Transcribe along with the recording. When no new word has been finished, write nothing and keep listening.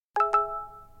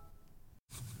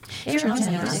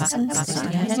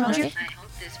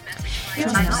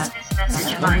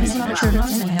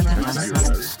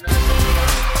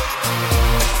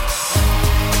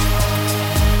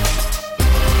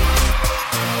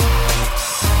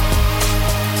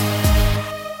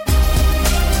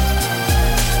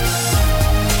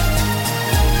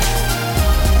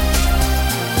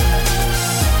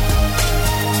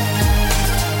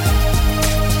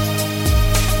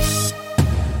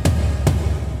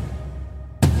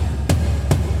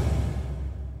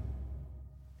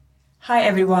Hi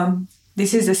everyone,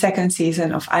 this is the second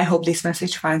season of I Hope This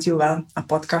Message Finds You Well, a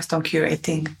podcast on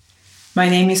curating. My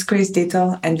name is Chris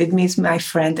Dittel and with me is my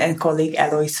friend and colleague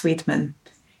Eloise Sweetman.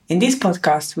 In this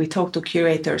podcast, we talk to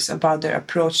curators about their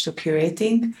approach to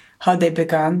curating, how they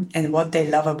began and what they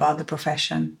love about the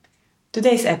profession.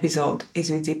 Today's episode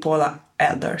is with Zipporah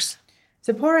Elders.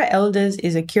 Zipporah Elders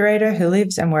is a curator who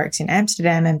lives and works in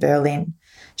Amsterdam and Berlin.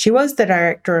 She was the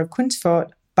director of Kunstfort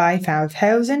by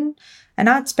Vijfhuizen, an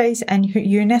art space and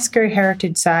UNESCO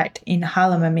heritage site in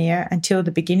Haarlemmermeer until the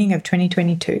beginning of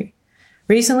 2022.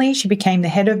 Recently, she became the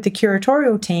head of the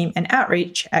curatorial team and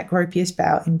outreach at Gropius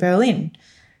Bau in Berlin.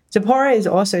 Zipporah is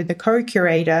also the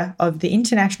co-curator of the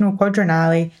International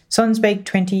Quadriennale Sonsbeek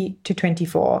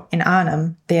 20-24 in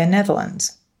Arnhem, the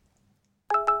Netherlands.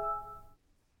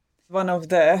 One of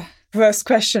the first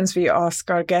questions we ask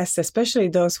our guests, especially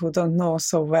those who don't know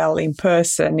so well in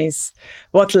person, is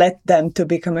what led them to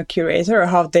become a curator, or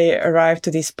how they arrived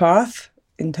to this path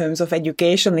in terms of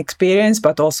education experience,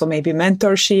 but also maybe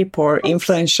mentorship or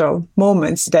influential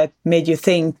moments that made you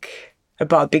think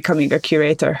about becoming a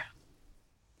curator.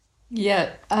 Yeah,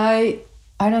 I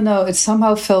don't know. It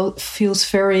somehow feels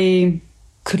very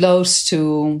close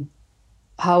to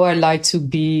how I like to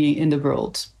be in the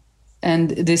world.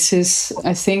 And this is,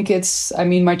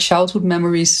 my childhood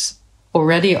memories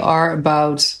already are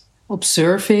about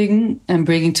observing and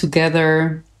bringing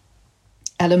together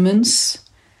elements,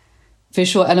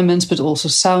 visual elements, but also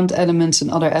sound elements and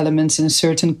other elements in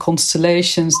certain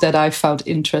constellations that I found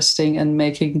interesting, and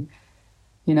making,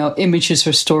 images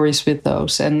or stories with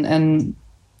those, and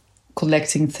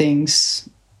collecting things,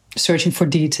 searching for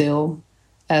detail,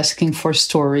 asking for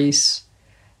stories.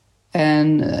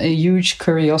 And a huge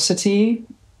curiosity,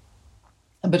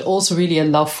 but also really a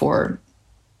love for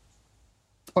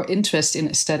or interest in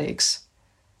aesthetics.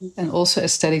 And also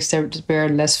aesthetics that were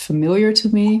less familiar to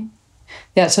me.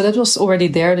 Yeah, so that was already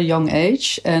there at a young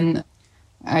age. And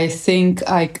I think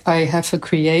I have a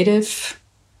creative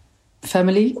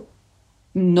family,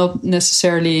 not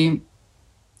necessarily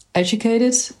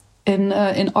educated in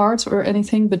art or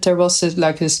anything, but there was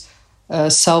this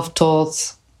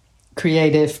self-taught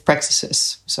creative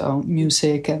practices, so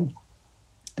music and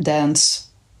dance,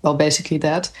 well, basically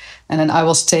that. And then I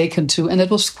was taken to, and it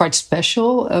was quite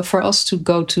special for us to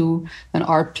go to an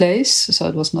art place. So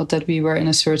it was not that we were in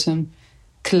a certain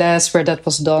class where that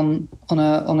was done on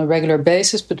a regular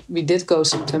basis, but we did go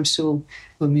sometimes to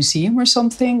a museum or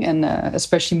something, and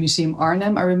especially Museum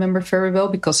Arnhem I remember very well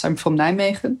because I'm from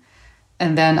Nijmegen.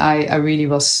 And then I really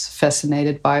was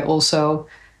fascinated by also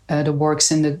the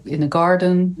works in the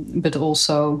garden, but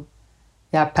also,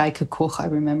 Pijke Koch, I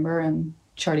remember, and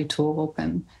Charlie Torop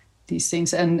and these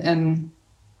things, and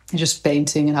just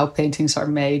painting and how paintings are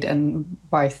made and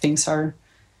why things are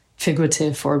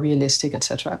figurative or realistic,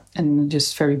 etc. And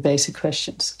just very basic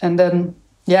questions. And then,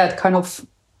 it kind of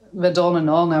went on and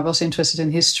on. I was interested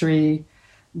in history,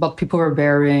 what people were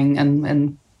wearing,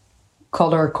 and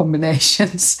color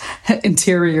combinations,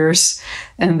 interiors,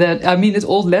 and that, it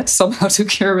all led somehow to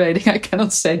curating. I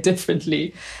cannot say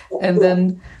differently. And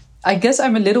then I guess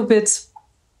I'm a little bit,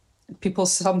 people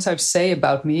sometimes say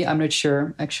about me, I'm not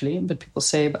sure actually, but people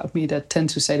say about me tend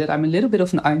to say that I'm a little bit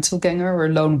of an Einzelgänger or a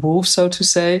lone wolf, so to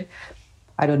say.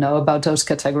 I don't know about those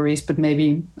categories, but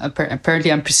maybe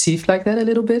apparently I'm perceived like that a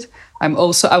little bit. I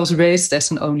was raised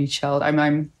as an only child. I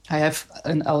have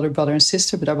an elder brother and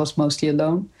sister, but I was mostly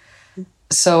alone.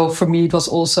 So for me, it was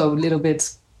also a little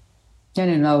bit,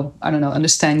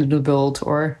 understanding the world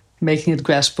or making it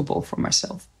graspable for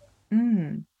myself.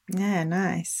 Yeah,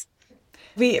 nice.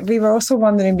 We were also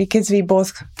wondering, because we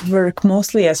both work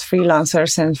mostly as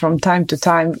freelancers and from time to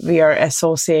time we are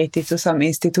associated to some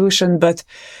institution, but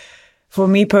for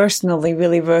me personally,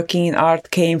 really working in art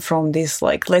came from this,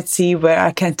 let's see where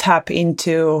I can tap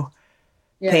into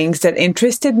things that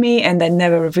interested me, and I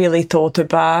never really thought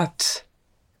about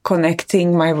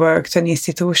connecting my work to an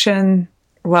institution.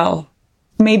 Well,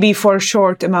 maybe for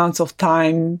short amounts of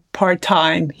time,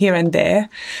 part-time, here and there.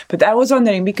 But I was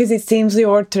wondering, because it seems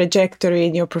your trajectory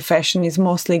in your profession is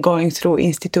mostly going through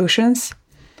institutions.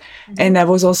 Mm-hmm. And I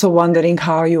was also wondering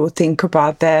how you think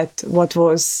about that. What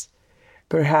was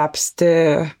perhaps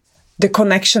the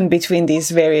connection between these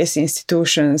various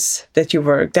institutions that you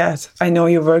worked at. I know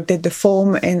you worked at the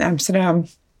Foam in Amsterdam.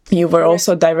 You were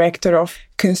also director of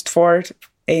Kunstvoort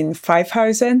in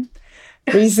Vijfhuizen.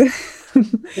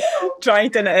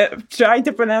 Trying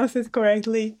to pronounce it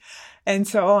correctly, and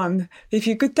so on. If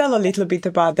you could tell a little bit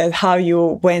about that, how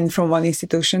you went from one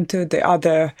institution to the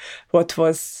other, what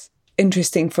was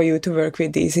interesting for you to work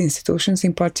with these institutions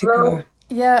in particular? Well,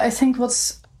 yeah, I think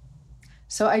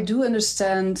so I do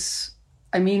understand.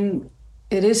 I mean,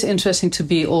 it is interesting to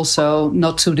be also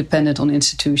not too dependent on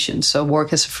institutions. So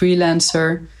work as a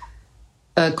freelancer,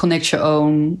 connect your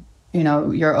own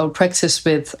practice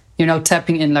with,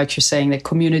 tapping in, like you're saying, like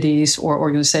communities or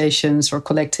organizations or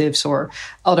collectives or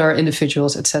other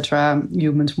individuals, etc.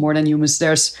 Humans, more than humans.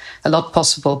 There's a lot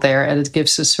possible there, and it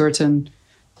gives a certain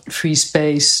free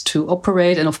space to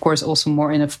operate, and of course also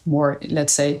more in a more,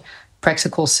 let's say,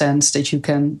 practical sense that you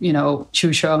can,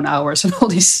 choose your own hours and all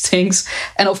these things.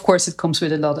 And of course it comes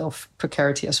with a lot of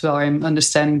precarity as well. I'm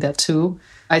understanding that too.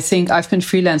 I think I've been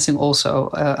freelancing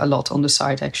also a lot on the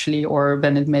side, actually, or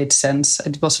when it made sense.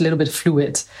 It was a little bit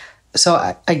fluid. So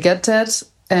I get that,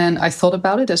 and I thought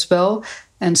about it as well.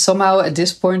 And somehow at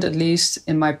this point, at least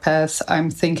in my path, I'm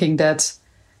thinking that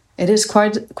it is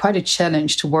quite a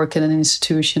challenge to work in an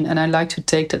institution, and I like to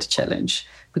take that challenge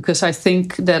because I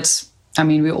think that,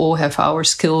 we all have our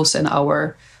skills and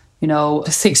our,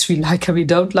 things we like and we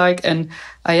don't like, and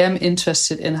I am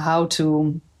interested in how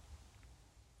to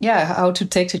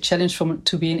take the challenge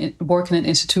work in an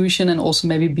institution and also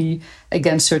maybe be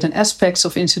against certain aspects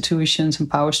of institutions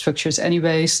and power structures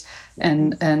anyways,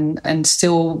 and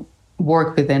still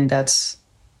work within that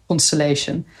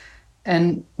constellation.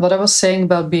 And what I was saying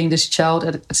about being this child,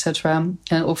 etc.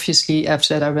 And obviously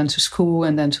after that I went to school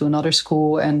and then to another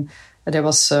school, and there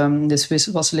was this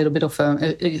was a little bit of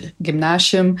a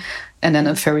gymnasium and then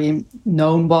a very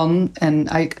known one. And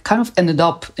I kind of ended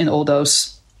up in all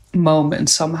those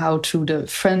moments somehow through the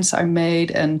friends I made,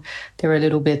 and they were a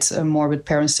little bit more with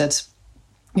parents that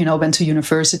went to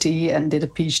university and did a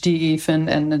PhD even,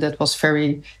 and that was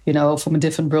very from a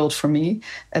different world for me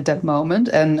at that moment,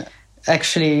 and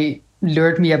actually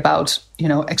lured me about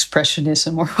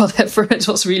expressionism or whatever. It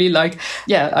was really like,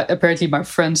 apparently my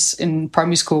friends in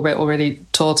primary school were already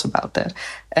taught about that,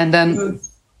 and then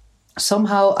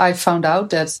somehow I found out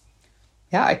that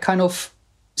I kind of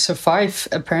survive,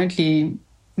 apparently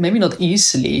maybe not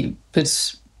easily,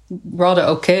 but rather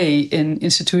okay in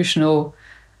institutional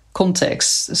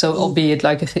context. So albeit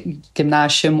like a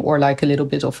gymnasium or like a little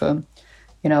bit of a,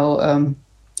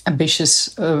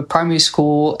 ambitious primary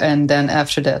school, and then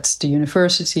after that the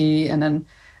university, and then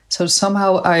so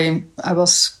somehow I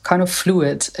was kind of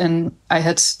fluid, and I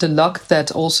had the luck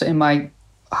that also in my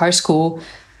high school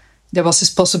there was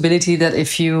this possibility that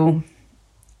if you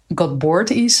got bored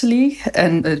easily,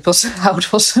 and it was how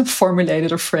it was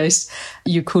formulated or phrased,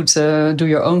 you could do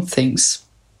your own things.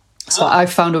 So I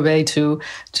found a way to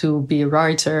be a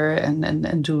writer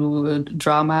and do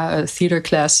drama, theater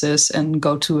classes, and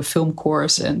go to a film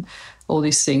course and all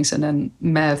these things. And then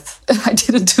math, I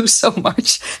didn't do so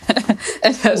much.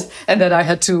 and then I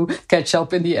had to catch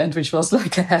up in the end, which was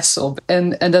like a hassle.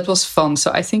 And that was fun.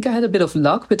 So I think I had a bit of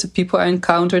luck with the people I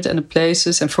encountered and the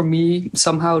places. And for me,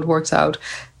 somehow it worked out.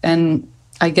 And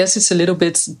I guess it's a little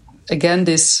bit, again,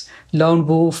 this lone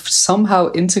wolf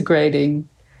somehow integrating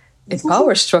in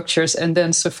power structures and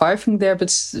then surviving there, but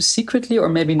secretly, or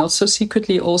maybe not so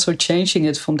secretly, also changing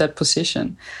it from that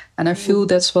position. And I feel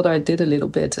that's what I did a little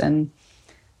bit, and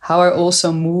how I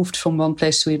also moved from one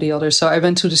place to the other. So I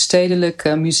went to the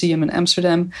Stedelijk Museum in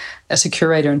Amsterdam as a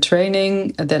curator in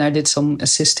training, and then I did some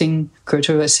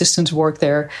cultural assistance work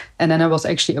there, and then I was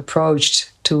actually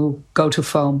approached to go to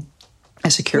Foam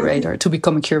as a curator, to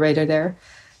become a curator there.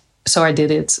 So I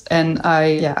did it, and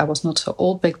I was not so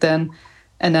old back then.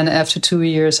 And then after 2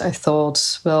 years, I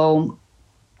thought, well,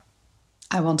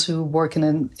 I want to work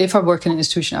if I work in an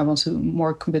institution, I want to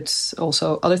work with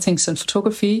also other things than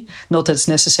photography. Not that it's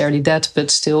necessarily that, but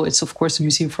still, it's of course the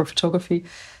Museum for Photography.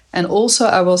 And also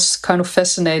I was kind of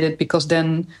fascinated because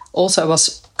then also I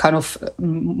was kind of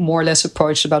more or less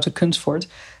approached about the Kunstvoort,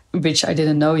 which I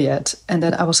didn't know yet. And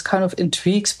then I was kind of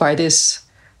intrigued by this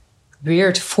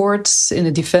weird forts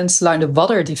in the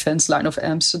Wadder defense line of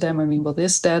Amsterdam. I mean, what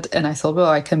is that? And I thought, well,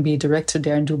 I can be a director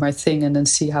there and do my thing and then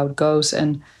see how it goes.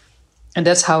 And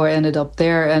that's how I ended up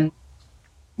there. And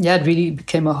it really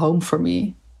became a home for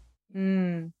me.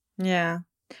 Yeah.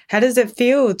 How does it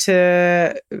feel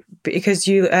because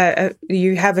you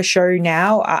have a show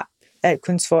now at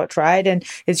Kunstvoort, right? And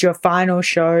it's your final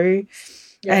show.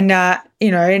 Yeah.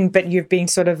 And, but you've been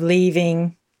sort of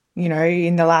leaving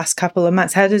in the last couple of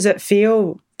months. How does it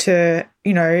feel to,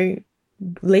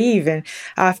 leave, and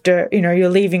after, you're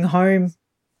leaving home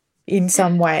in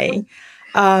some way?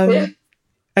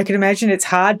 I can imagine it's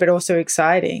hard, but also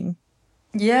exciting.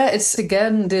 Yeah, it's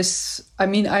again this,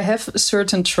 I have a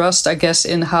certain trust, I guess,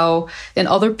 in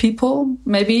other people,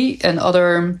 maybe, and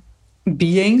other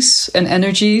beings and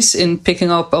energies in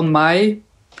picking up on my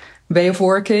way of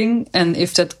working. And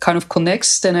if that kind of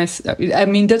connects, then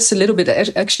that's a little bit,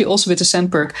 actually also with the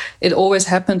Sandberg, it always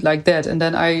happened like that. And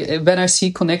then when I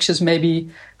see connections, maybe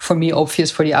for me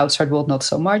obvious, for the outside world not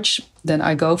so much, then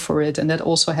I go for it. And that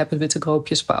also happened with the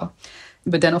Gropiusbau.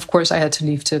 But then, of course, I had to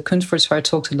leave the Kunstvoort, so I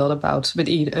talked a lot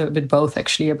with both,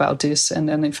 actually, about this. And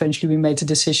then eventually we made the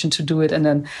decision to do it. And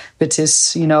then with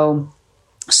this,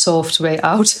 soft way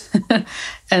out.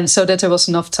 And so that there was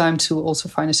enough time to also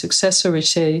find a successor,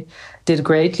 which they did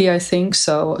greatly, I think.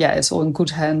 So, yeah, it's all in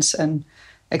good hands and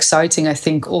exciting, I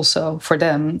think, also for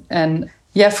them. And,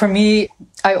 yeah, for me,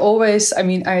 I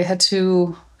had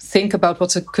to think about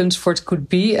what a Kunstvoort could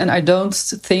be. And I don't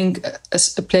think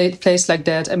a place like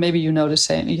that, and maybe you know the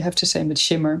same, you have the same with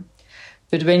Shimmer.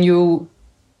 But when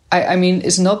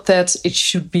it's not that it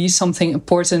should be something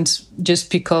important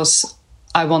just because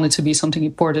I want it to be something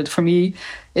important. For me,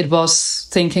 it was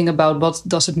thinking about what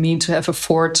does it mean to have a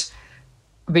fort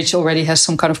which already has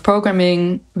some kind of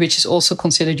programming, which is also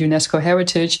considered UNESCO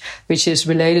heritage, which is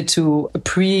related to a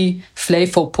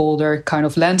pre-Flevopolder kind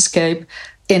of landscape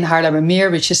in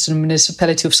Haarlemmermeer, which is the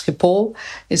municipality of Schiphol.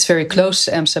 It's very close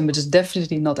to Amsterdam, but it's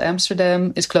definitely not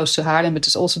Amsterdam. It's close to Haarlem, but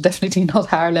it's also definitely not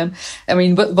Haarlem.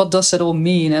 What does that all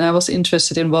mean? And I was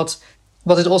interested in what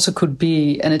it also could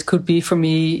be. And it could be for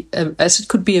me, as it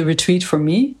could be a retreat for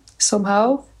me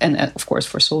somehow. And of course,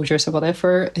 for soldiers and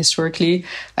whatever, historically,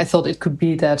 I thought it could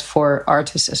be that for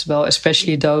artists as well,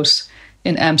 especially those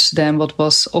in Amsterdam, which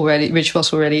was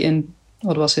already in,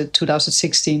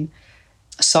 2016,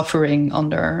 suffering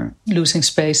under losing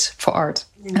space for art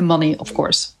and money, of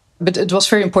course. But it was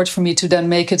very important for me to then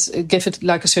give it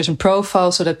like a certain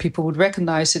profile so that people would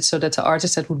recognize it, so that the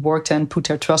artists that would work then put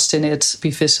their trust in it, be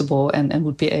visible, and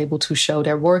would be able to show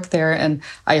their work there. And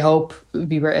I hope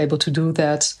we were able to do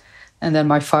that. And then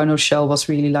my final show was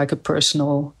really like a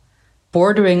personal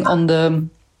bordering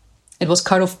on it was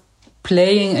kind of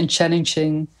playing and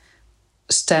challenging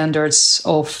standards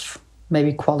of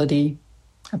maybe quality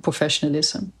and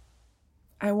professionalism.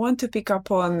 I want to pick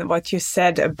up on what you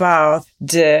said about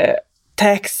the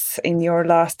texts in your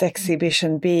last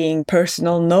exhibition being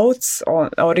personal notes or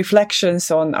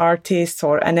reflections on artists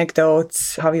or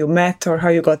anecdotes, how you met or how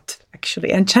you got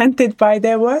actually enchanted by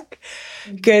their work.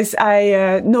 Because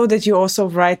I know that you also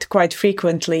write quite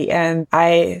frequently, and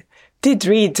I did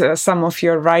read some of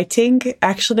your writing.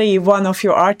 Actually, one of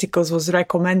your articles was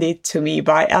recommended to me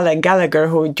by Ellen Gallagher,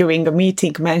 who during a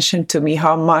meeting mentioned to me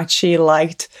how much she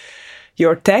liked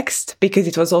your text because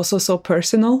it was also so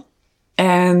personal.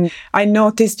 And I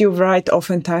noticed you write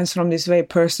oftentimes from this very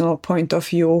personal point of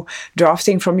view,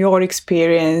 drafting from your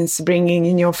experience, bringing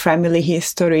in your family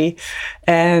history.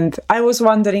 And I was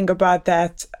wondering about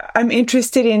that. I'm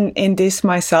interested in this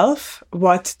myself,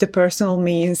 what the personal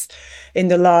means in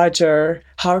the larger,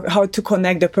 how to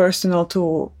connect the personal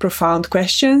to profound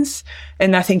questions.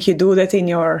 And I think you do that in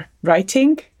your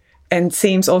writing, and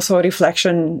seems also a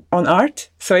reflection on art.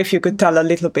 So if you could tell a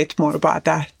little bit more about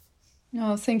that.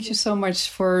 Oh, thank you so much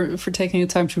for taking the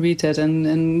time to read that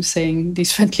and saying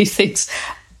these friendly things.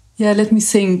 Yeah, let me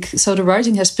think. So the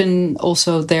writing has been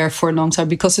also there for a long time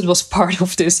because it was part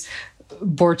of this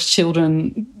bored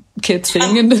children kid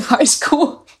thing in the high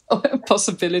school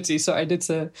possibility. So I did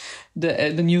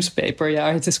the newspaper. Yeah,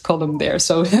 I had this column there.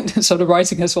 So the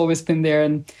writing has always been there.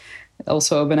 And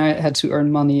also when I had to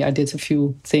earn money, I did a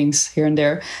few things here and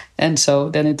there. And so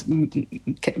then it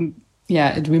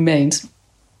remained.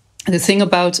 The thing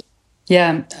about,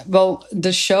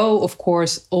 the show, of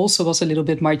course, also was a little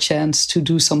bit my chance to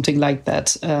do something like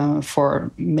that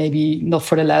for maybe not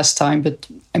for the last time. But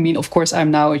I mean, of course, I'm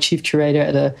now a chief curator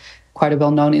at quite a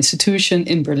well-known institution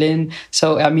in Berlin.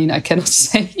 So, I mean, I cannot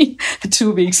say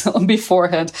 2 weeks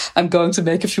beforehand, I'm going to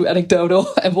make a few anecdotal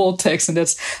and wall texts.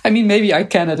 And maybe I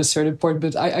can at a certain point,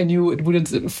 but I knew it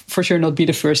wouldn't for sure not be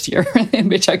the first year in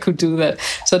which I could do that.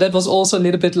 So that was also a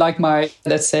little bit like my,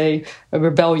 let's say, a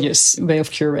rebellious way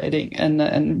of curating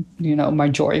and my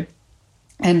joy.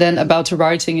 And then about the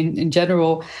writing in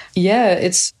general,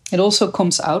 it also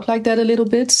comes out like that a little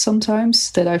bit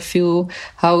sometimes, that I feel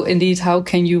how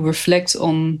can you reflect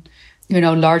on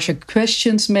larger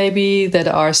questions maybe that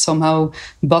are somehow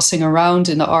buzzing around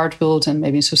in the art world and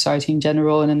maybe in society in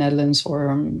general in the Netherlands, or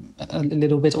a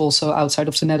little bit also outside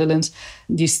of the Netherlands.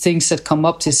 These things that come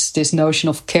up, this notion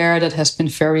of care that has been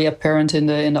very apparent in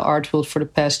the art world for the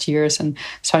past years, and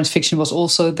science fiction was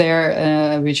also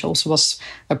there, which also was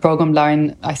a program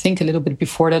line, I think a little bit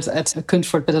before that at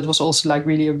Kunstvoort, but it was also like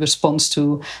really a response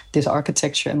to this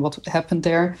architecture and what happened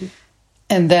there.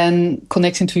 And then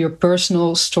connecting to your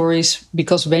personal stories,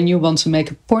 because when you want to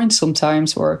make a point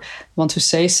sometimes or want to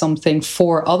say something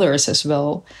for others as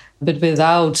well, but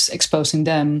without exposing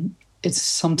them, it's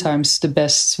sometimes the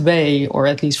best way, or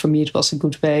at least for me, it was a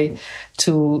good way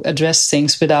to address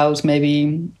things without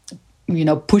maybe,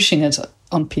 pushing it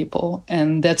on people.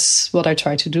 And that's what I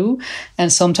try to do.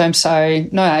 And sometimes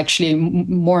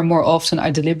more and more often, I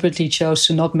deliberately chose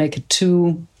to not make it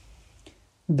too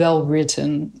well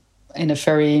written in a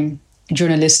very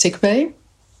journalistic way,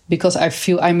 because I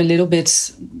feel I'm a little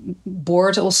bit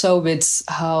bored also with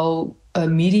how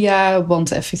media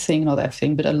want everything, not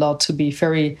everything, but a lot to be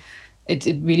very, it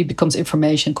really becomes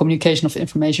communication of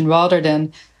information, rather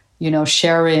than,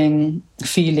 sharing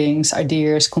feelings,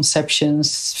 ideas,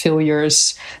 conceptions,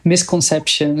 failures,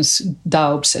 misconceptions,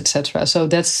 doubts, etc. So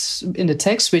that's in the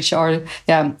text, which are,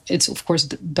 it's of course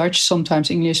Dutch,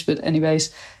 sometimes English, but anyways,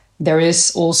 there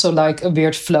is also like a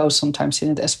weird flow sometimes in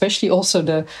it, especially also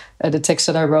the text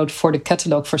that I wrote for the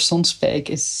catalog for Sonsbeek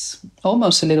is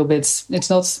almost a little bit, it's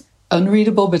not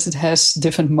unreadable, but it has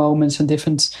different moments and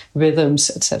different rhythms,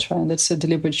 etc. And it's a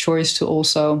deliberate choice to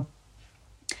also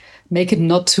make it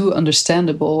not too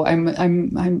understandable. I'm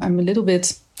a little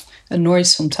bit annoyed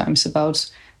sometimes about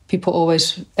people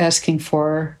always asking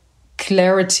for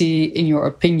clarity in your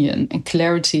opinion and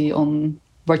clarity on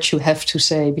what you have to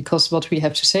say, because what we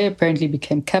have to say apparently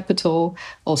became capital.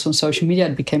 Also on social media,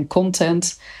 it became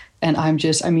content. And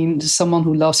someone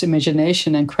who loves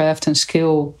imagination and craft and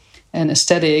skill and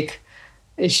aesthetic,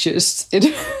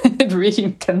 it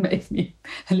really can make me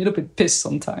a little bit pissed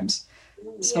sometimes.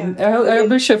 So I'm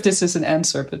not sure if this is an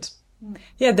answer, but...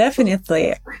 Yeah,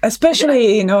 definitely.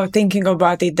 Especially, thinking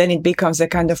about it, then it becomes a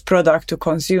kind of product to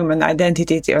consume, an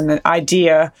identity and an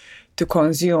idea to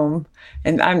consume.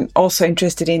 And I'm also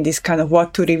interested in this kind of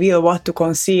what to reveal, what to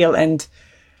conceal, and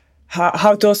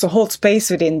how to also hold space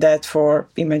within that for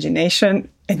imagination,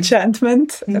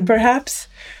 enchantment, perhaps,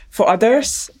 for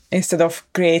others, instead of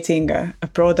creating a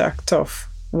product of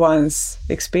one's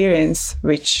experience,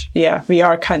 which, we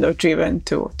are kind of driven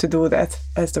to do that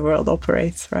as the world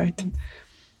operates, right?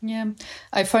 Yeah,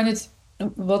 I find it,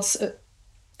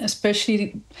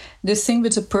 especially this thing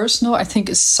with the personal, I think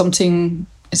is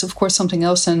of course something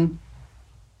else than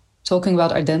talking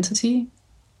about identity,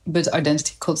 but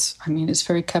identity it's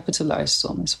very capitalized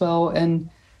on as well. And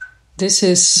this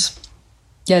is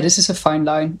a fine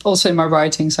line. Also in my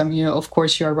writings, of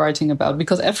course you are writing about,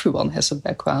 because everyone has a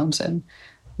background and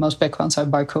most backgrounds are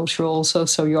bicultural also.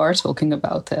 So you are talking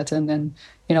about that. And then,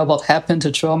 what happened,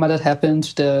 the trauma that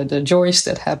happened, the joys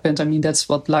that happened. That's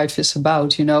what life is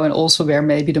about, and also where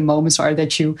maybe the moments are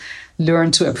that you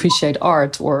learn to appreciate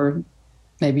art, or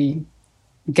maybe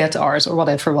get art, or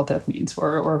whatever what that means,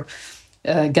 or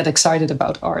get excited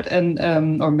about art and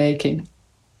or making.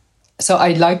 So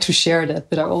I like to share that,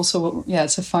 but I also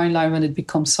it's a fine line when it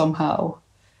becomes somehow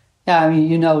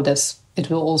that it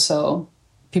will also,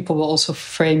 people will also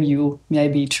frame you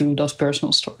maybe through those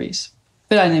personal stories.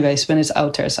 But anyways, when it's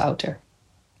out there, it's out there.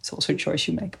 It's also a choice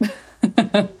you make.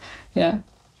 Yeah.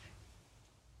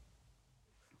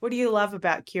 What do you love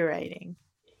about curating?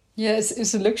 Yeah,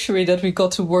 it's a luxury that we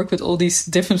got to work with all these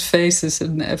different faces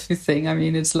and everything.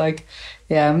 It's like,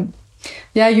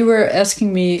 you were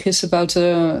asking me, Chris, about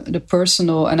the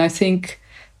personal. And I think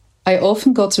I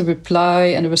often got the reply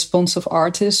and the response of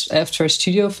artists after a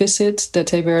studio visit that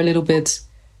they were a little bit,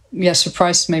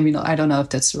 surprised, maybe not, I don't know if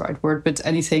that's the right word, but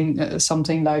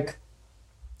something like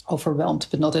overwhelmed,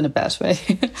 but not in a bad way,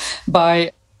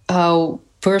 by how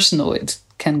personal it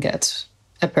can get,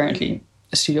 apparently,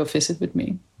 a studio visit with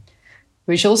me.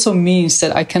 Which also means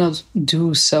that I cannot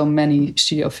do so many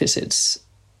studio visits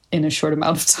in a short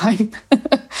amount of time.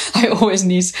 I always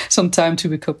need some time to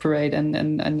recuperate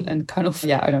and kind of,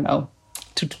 I don't know,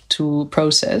 to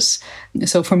process.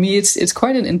 So for me, it's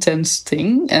quite an intense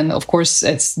thing. And of course,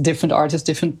 it's different artists,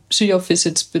 different studio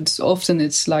visits, but often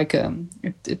it's like,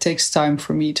 it takes time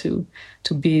for me to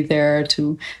be there,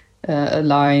 to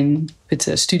align with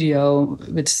the studio,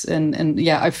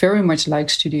 I very much like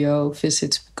studio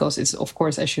visits, because it's, of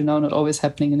course, as you know, not always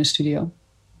happening in a studio,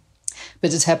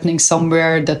 but it's happening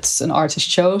somewhere that an artist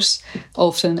chose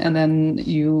often, and then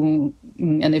you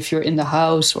And if you're in the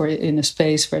house or in a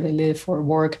space where they live or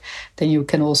work, then you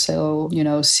can also,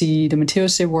 see the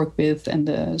materials they work with and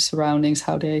the surroundings,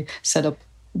 how they set up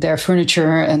their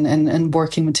furniture and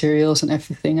working materials and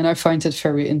everything. And I find it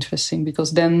very interesting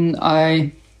because then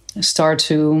I start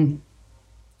to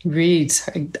read.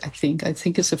 I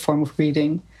think it's a form of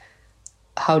reading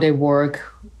how they work,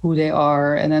 who they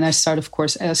are. And then I start, of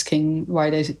course, asking why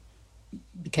they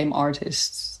became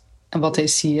artists and what they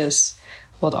see as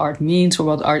what art means, or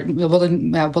what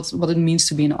it means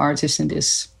to be an artist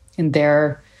in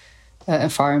their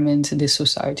environment, in this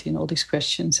society, and all these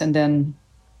questions. And then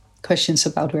questions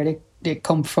about where they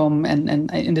come from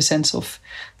and in the sense of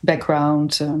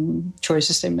background,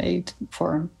 choices they made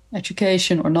for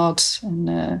education or not,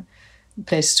 and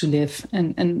places to live.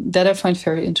 And that I find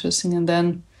very interesting. And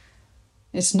then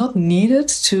it's not needed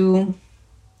to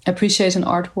appreciate an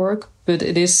artwork, but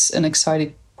it is an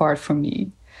exciting part for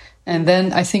me. And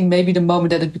then I think maybe the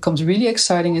moment that it becomes really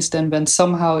exciting is then when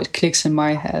somehow it clicks in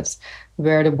my head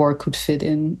where the work could fit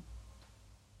in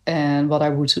and what I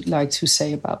would like to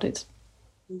say about it.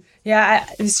 Yeah,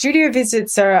 the studio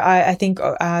visits are, I think,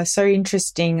 so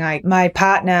interesting. Like, my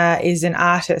partner is an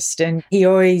artist and he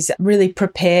always really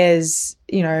prepares,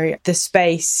 the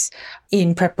space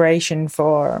in preparation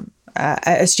for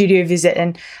a studio visit.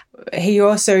 And he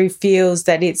also feels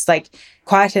that it's like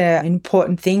quite an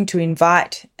important thing to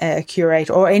invite a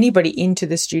curator or anybody into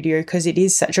the studio because it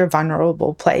is such a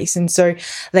vulnerable place. And so,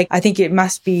 I think it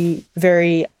must be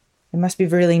really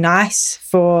nice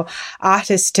for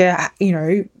artists to,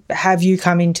 have you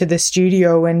come into the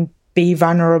studio and be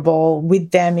vulnerable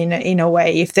with them in a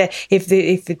way. If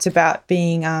it's about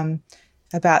being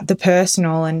about the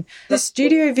personal. And the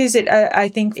studio visit, I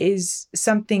think, is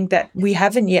something that we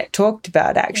haven't yet talked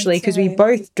about actually, because we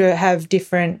both have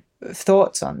different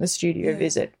thoughts on the studio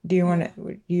visit. Do you want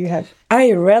to, you have?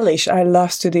 I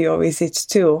love studio visits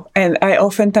too. And I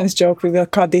oftentimes joke we will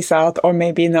cut this out or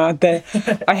maybe not, but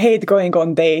I hate going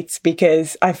on dates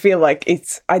because I feel like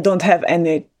I don't have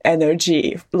any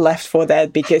energy left for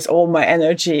that, because all my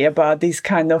energy about these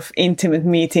kind of intimate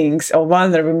meetings or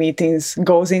vulnerable meetings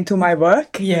goes into my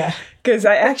work. Yeah. Because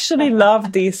I actually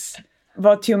love this,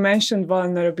 what you mentioned,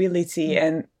 vulnerability.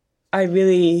 And I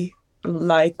really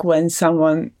like when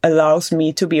someone allows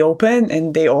me to be open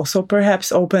and they also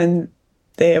perhaps open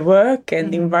their work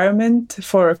and environment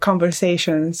for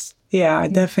conversations. Yeah, I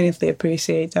definitely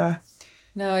appreciate that.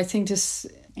 No, I think this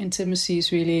intimacy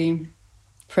is really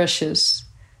precious.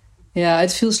 Yeah,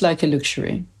 it feels like a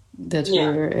luxury that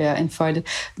we're invited.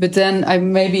 But then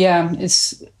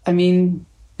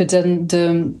but then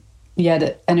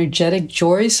the energetic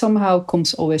joy somehow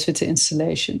comes always with the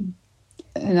installation.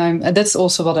 And that's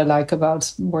also what I like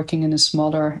about working in a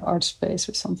smaller art space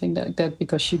or something like that,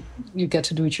 because you get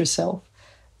to do it yourself.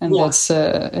 And that's,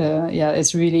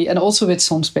 it's really, and also with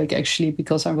Sonsbeek actually,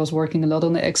 because I was working a lot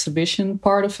on the exhibition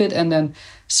part of it and then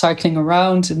cycling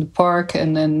around in the park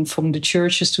and then from the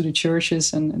churches to the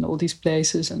churches and all these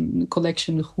places and the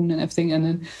collection, the Groen and everything. And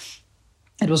then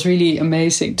it was really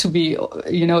amazing to be,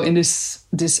 in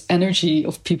this energy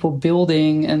of people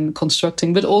building and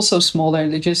constructing, but also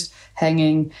smaller, just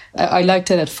hanging. I like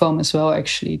that at FOAM as well,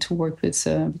 actually, to work with,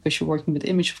 because you're working with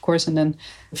image, of course, and then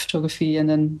photography, and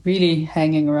then really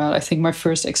hanging around. I think my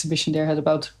first exhibition there had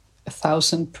about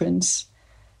 1,000 prints,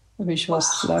 which was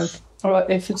like, or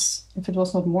if it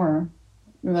was not more.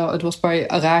 Well, it was by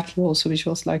Araki also, which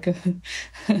was like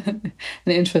an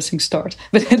interesting start.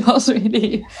 But it was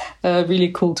really, really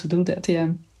cool to do that.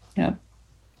 Yeah.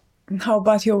 How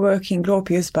about your work in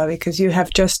Gropiusbah? Because you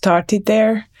have just started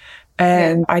there.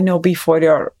 And I know before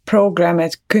your program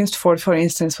at Kunstfort, for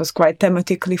instance, was quite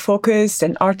thematically focused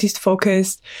and artist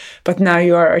focused. But now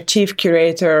you are a chief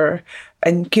curator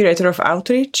and curator of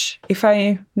outreach, if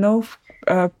I know.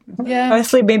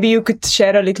 Honestly, maybe you could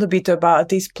share a little bit about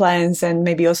these plans and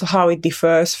maybe also how it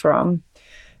differs from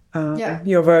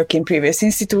your work in previous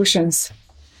institutions.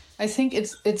 I think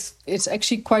it's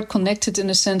actually quite connected in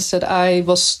the sense that I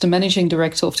was the managing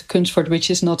director of the Kunstfort,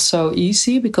 which is not so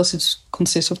easy because it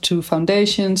consists of 2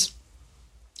 foundations,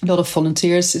 a lot of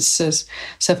volunteers. It's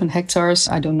 7 hectares.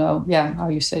 I don't know, how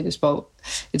you say this, but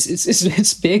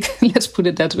it's big. Let's put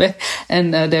it that way.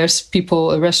 And there's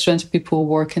people, restaurants, people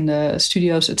work in the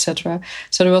studios, etc.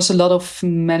 So there was a lot of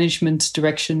management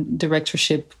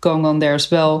directorship going on there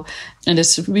as well. And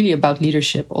it's really about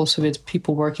leadership, also with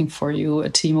people working for you, a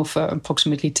team of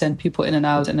approximately 10 people in and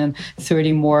out, and then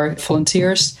 30 more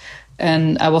volunteers.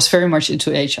 And I was very much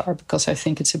into HR because I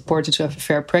think it's important to have a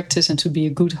fair practice and to be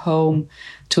a good home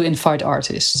to invite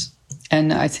artists.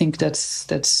 And I think that's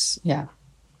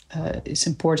it's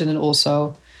important. And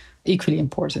also equally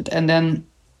important. And then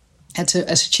as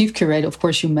a chief curator, of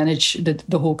course, you manage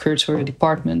the whole curatorial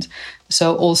department.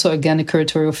 So also, again, the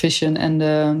curatorial vision and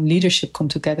the leadership come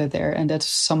together there. And that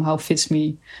somehow fits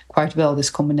me quite well, this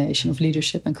combination of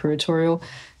leadership and curatorial,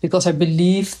 because I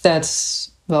believe that,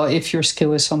 well, if your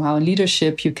skill is somehow in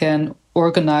leadership, you can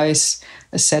organize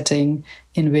a setting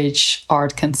in which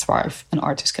art can thrive and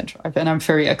artists can thrive. And I'm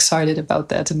very excited about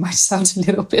that. It might sound a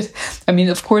little bit, I mean,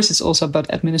 of course, it's also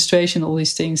about administration, all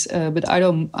these things, but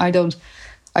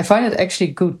I find it actually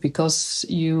good because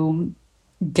you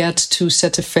get to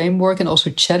set a framework and also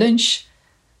challenge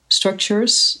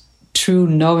structures through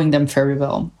knowing them very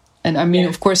well. And I mean,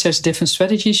 of course, there's different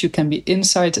strategies. You can be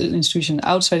inside an institution,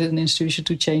 outside an institution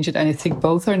to change it. And I think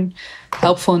both are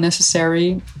helpful and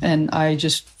necessary. And I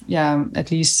just,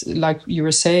 at least like you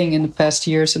were saying, in the past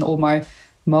years and all my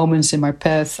moments in my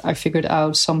path, I figured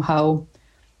out somehow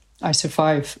I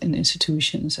survive in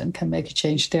institutions and can make a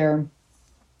change there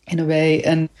in a way,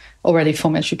 and already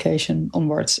from education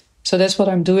onwards. So that's what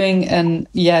I'm doing. And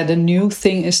the new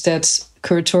thing is that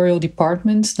curatorial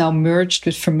department now merged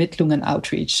with Vermittlung and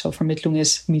outreach. So Vermittlung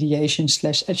is mediation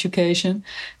 / education.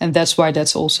 And that's why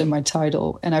that's also in my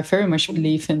title. And I very much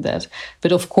believe in that.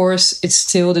 But of course, it's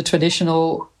still the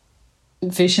traditional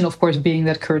vision, of course, being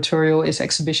that curatorial is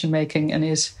exhibition making and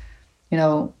is,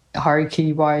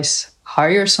 hierarchy-wise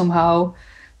higher somehow.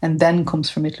 And then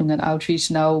comes Vermittlung and outreach.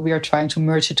 Now we are trying to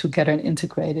merge it together and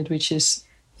integrate it, which is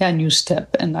a new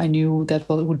step. And I knew that it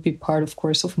would be part, of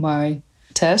course, of my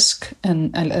task.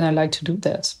 And I like to do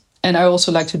that. And I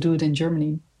also like to do it in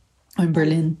Germany, in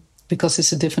Berlin, because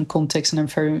it's a different context. And I'm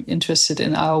very interested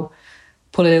in how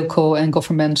political and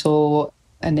governmental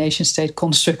and nation-state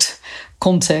construct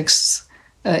contexts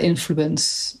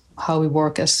influence how we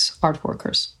work as art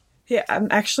workers. Yeah, I'm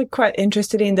actually quite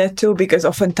interested in that too, because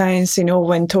oftentimes,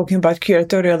 when talking about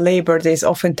curatorial labor, there's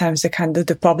oftentimes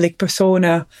the public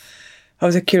persona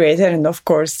of the curator and, of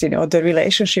course, the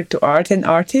relationship to art and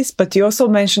artists. But you also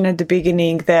mentioned at the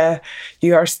beginning that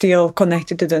you are still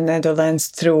connected to the Netherlands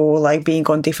through like being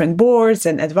on different boards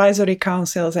and advisory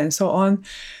councils and so on.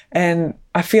 And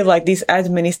I feel like this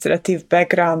administrative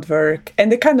background work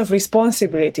and the kind of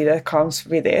responsibility that comes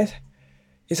with it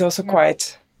is also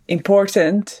quite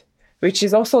important, which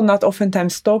is also not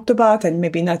oftentimes talked about, and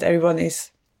maybe not everyone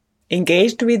is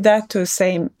engaged with that to the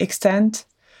same extent.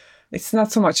 It's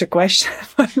not so much a question,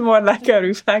 but more like a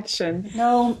reflection.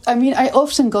 No, I mean, I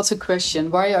often got the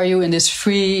question, why are you in this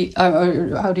free,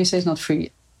 how do you say it's not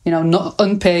free? Not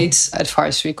unpaid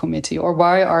advisory committee, or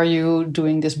why are you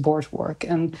doing this board work?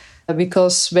 And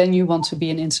because when you want to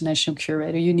be an international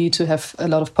curator, you need to have a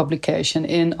lot of publication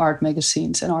in art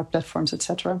magazines and art platforms,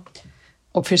 etc.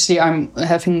 Obviously, I'm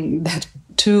having that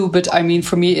too, but I mean,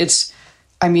 for me,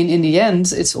 in the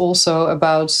end, it's also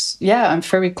about, I'm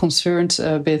very concerned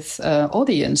with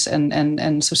audience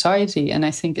and society. And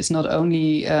I think it's not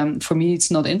only, for me, it's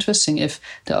not interesting if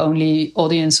the only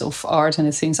audience of art and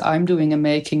the things I'm doing and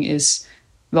making is,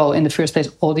 well, in the first place,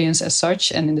 audience as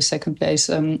such. And in the second place,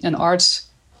 an arts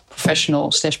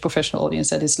professional / professional audience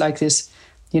that is like this,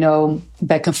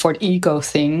 back and forth ego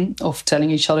thing of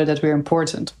telling each other that we're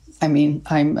important. I mean,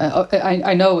 I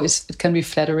know it can be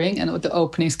flattering, and the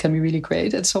openings can be really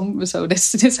great. And so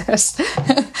this has,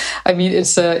 I mean,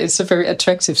 it's a very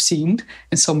attractive scene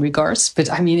in some regards. But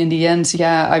I mean, in the end,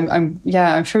 I'm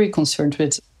very concerned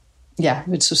with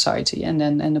society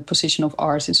and the position of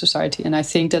art in society. And I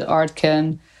think that art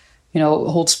can,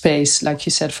 hold space, like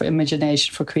you said, for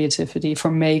imagination, for creativity, for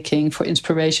making, for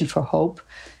inspiration, for hope.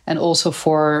 And also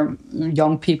for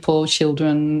young people,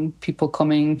 children, people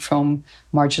coming from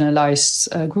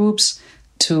marginalized groups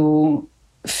to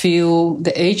feel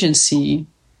the agency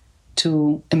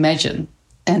to imagine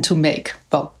and to make,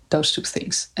 well, those two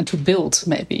things. And to build,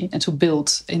 maybe, and to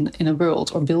build in a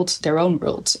world or build their own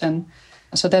worlds. And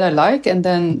so that I like. And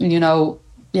then,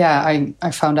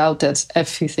 I found out that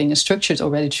everything is structured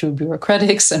already through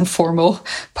bureaucratics and formal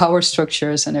power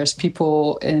structures. And there's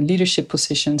people in leadership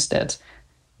positions that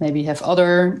maybe have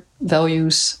other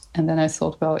values. And then I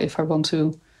thought, well, if I want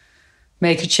to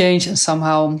make a change and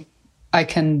somehow I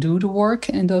can do the work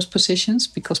in those positions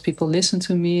because people listen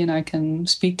to me and I can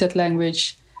speak that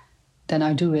language, then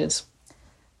I do it.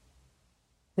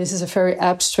 This is a very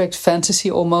abstract fantasy,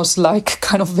 almost like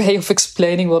kind of way of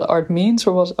explaining what art means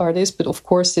or what art is. But of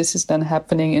course, this is then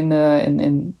happening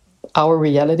in our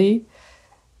reality,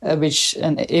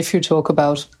 and if you talk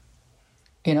about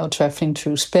traveling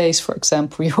through space, for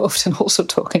example, you're often also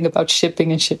talking about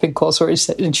shipping and shipping costs or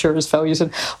insurance values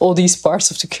and all these parts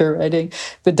of the curating.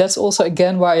 But that's also,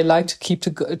 again, why I like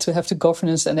to have the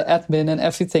governance and the admin and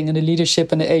everything and the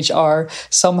leadership and the HR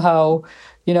somehow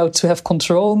to have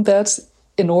control on that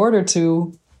in order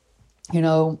to,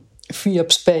 free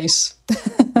up space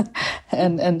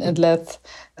and let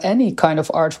any kind of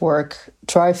artwork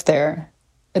thrive there.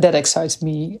 That excites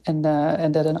me, and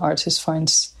that an artist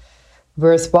finds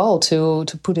worthwhile to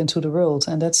put into the world.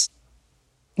 And that's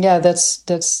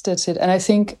it. And I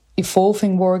think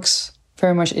evolving works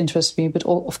very much interest me, but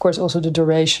of course also the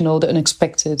durational, the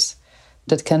unexpected,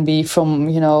 that can be from,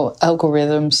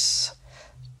 algorithms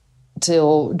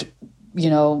till,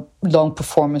 long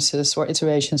performances or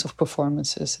iterations of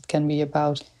performances. It can be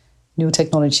about new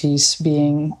technologies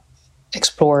being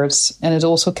explored. And it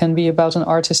also can be about an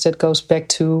artist that goes back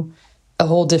to a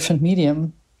whole different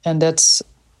medium. And that's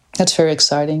very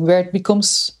exciting. Where it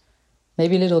becomes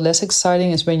maybe a little less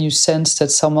exciting is when you sense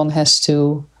that someone has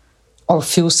to, or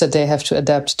feels that they have to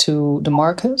adapt to the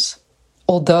market.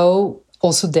 Although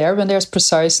also there, when there's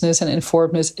preciseness and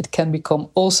informedness, it can become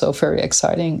also very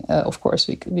exciting, of course,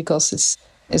 because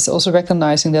it's also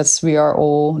recognizing that we are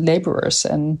all laborers,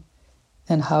 and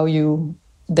how you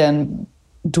then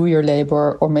do your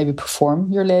labor, or maybe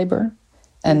perform your labor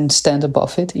and stand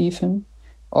above it even,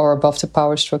 or above the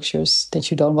power structures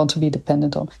that you don't want to be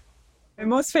dependent on. My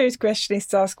most favorite question is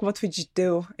to ask, what would you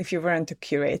do if you weren't a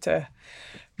curator?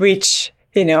 Which,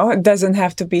 it doesn't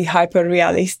have to be hyper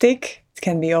realistic. It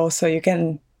can be also, you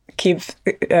can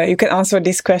answer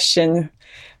this question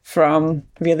from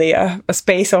really a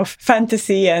space of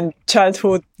fantasy and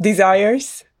childhood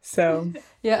desires. So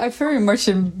yeah, I very much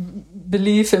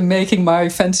believe in making my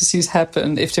fantasies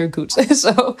happen if they're good.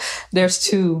 So there's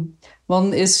two.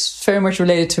 One is very much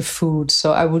related to food.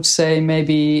 So I would say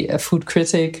maybe a food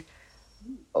critic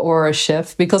or a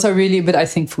chef, because I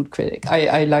think food critic.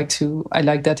 I like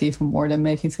that even more than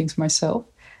making things myself.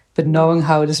 But knowing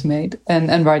how it is made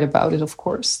and write about it, of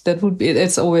course,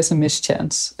 it's always a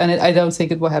mischance. And I don't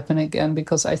think it will happen again,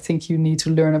 because I think you need to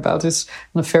learn about this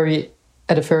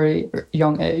at a very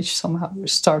young age. Somehow you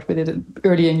start with it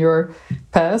early in your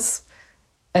path.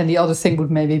 And the other thing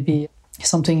would maybe be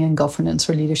something in governance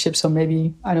or leadership. So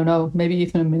maybe, I don't know, maybe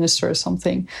even a minister or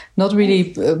something. Not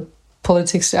really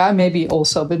politics, maybe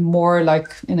also, but more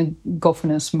like in a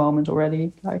governance moment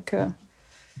already. Like,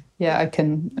 I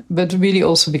can, but really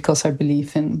also because I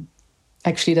believe in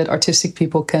actually that artistic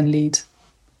people can lead.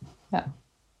 Yeah.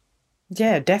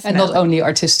 Yeah, definitely. And not only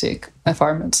artistic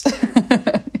environments.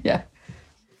 Yeah.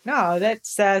 No,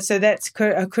 that's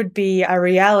could be a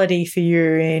reality for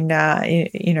you in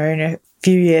a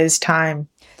few years' time.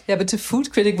 Yeah, but the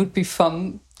food critic would be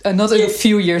fun. Not in a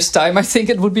few years' time. I think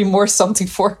it would be more something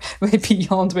for way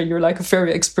beyond, when you're like a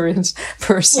very experienced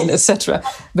person, etc.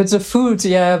 But the food,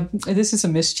 this is a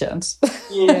mischance.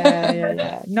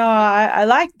 Yeah. No, I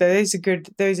like those.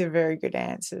 Those are very good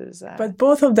answers. But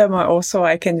both of them are also,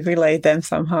 I can relate them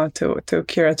somehow to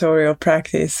curatorial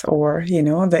practice, or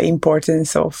the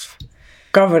importance of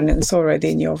governance already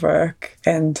in your work,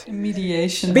 and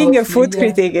mediation. Being a food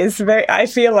critic is I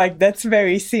feel like that's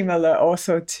very similar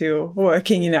also to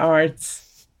working in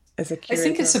arts as a curator. I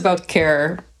think it's about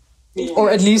care, or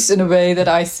at least in a way that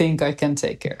I think I can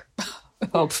take care,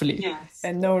 hopefully. Yes.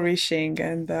 And nourishing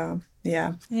and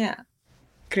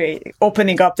great,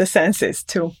 opening up the senses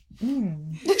too.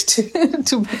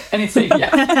 to anything,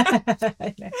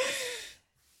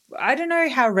 I don't know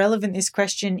how relevant this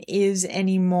question is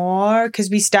anymore, because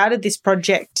we started this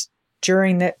project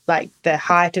during the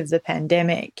height of the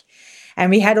pandemic, and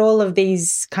we had all of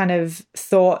these kind of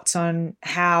thoughts on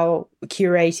how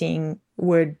curating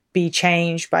would be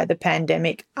changed by the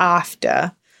pandemic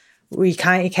after we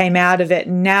kind of came out of it.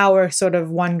 And now we're sort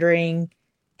of wondering,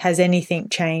 has anything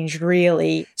changed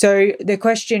really? So the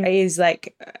question is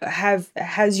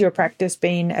has your practice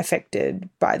been affected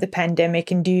by the pandemic,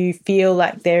 and do you feel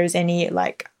like there's any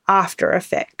after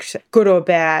effect, good or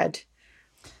bad?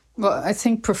 Well, I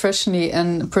think professionally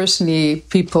and personally,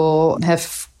 people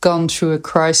have gone through a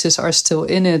crisis, are still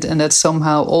in it, and that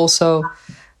somehow also,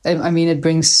 it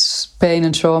brings pain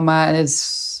and trauma, and it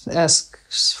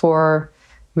asks for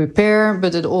repair,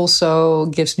 but it also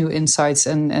gives new insights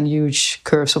and huge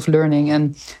curves of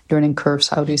learning curves,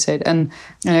 how do you say it? And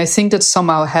I think that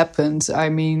somehow happened.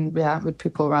 With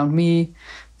people around me,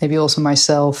 maybe also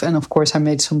myself, and of course I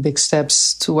made some big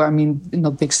steps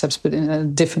not big steps, but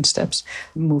in different steps,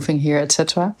 moving here,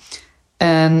 etc.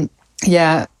 And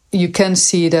you can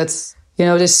see that,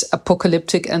 this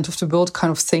apocalyptic end of the world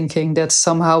kind of thinking that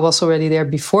somehow was already there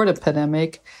before the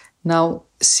pandemic now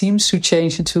seems to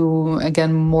change into,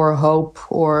 again, more hope,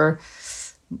 or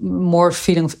more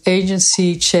feeling of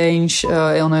agency, change.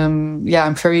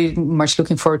 I'm very much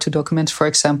looking forward to documents, for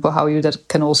example, how you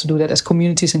can also do that as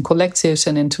communities and collectives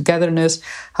and in togetherness,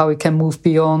 how we can move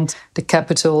beyond the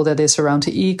capital that is around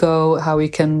the ego, how we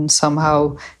can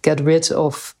somehow get rid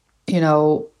of,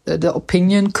 the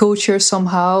opinion culture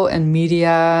somehow, and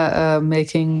media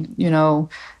making,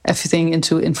 everything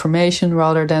into information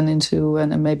rather than into,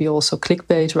 and maybe also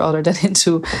clickbait rather than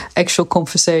into actual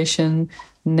conversation,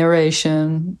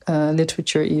 narration,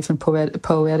 literature, even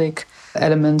poetic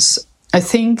elements. I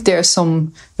think there's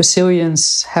some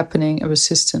resilience happening, a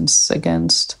resistance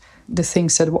against the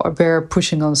things that were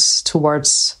pushing us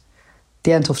towards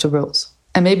the end of the world.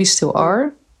 And maybe still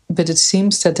are, but it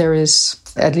seems that there is,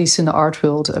 at least in the art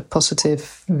world, a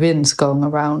positive wind going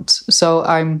around. So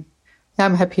I'm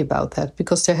happy about that,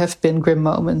 because there have been grim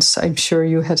moments. I'm sure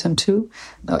you had them too,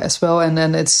 as well. And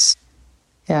then it's,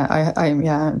 we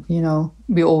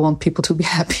all want people to be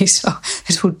happy. So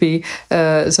it would be,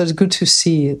 so it's good to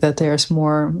see that there's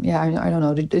more, I don't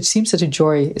know. It seems that the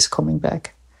joy is coming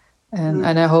back. And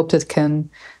I hope that can,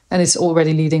 and it's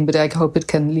already leading, but I hope it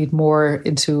can lead more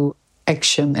into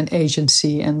action and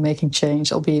agency and making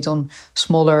change, albeit on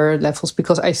smaller levels,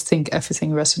 because I think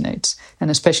everything resonates,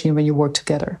 and especially when you work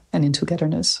together and in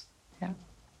togetherness. Yeah.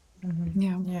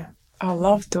 Mm-hmm. Yeah. I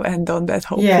love to end on that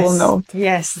hopeful note.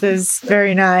 Yes, that's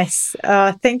very nice.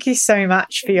 Thank you so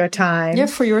much for your time. Yeah,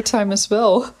 for your time as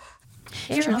well.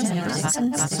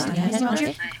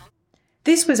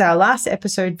 This was our last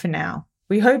episode for now.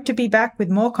 We hope to be back with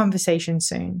more conversations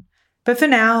soon. But for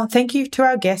now, thank you to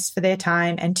our guests for their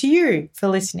time and to you for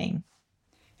listening.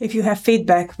 If you have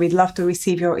feedback, we'd love to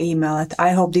receive your email at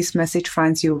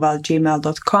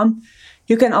ihopethismessagefindyou@gmail.com.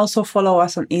 You can also follow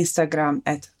us on Instagram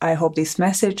at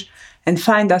ihopethismessage and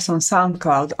find us on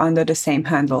SoundCloud under the same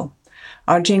handle.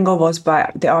 Our jingle was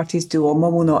by the artist duo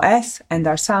Momuno S, and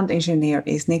our sound engineer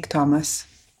is Nick Thomas.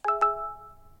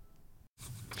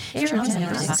 This message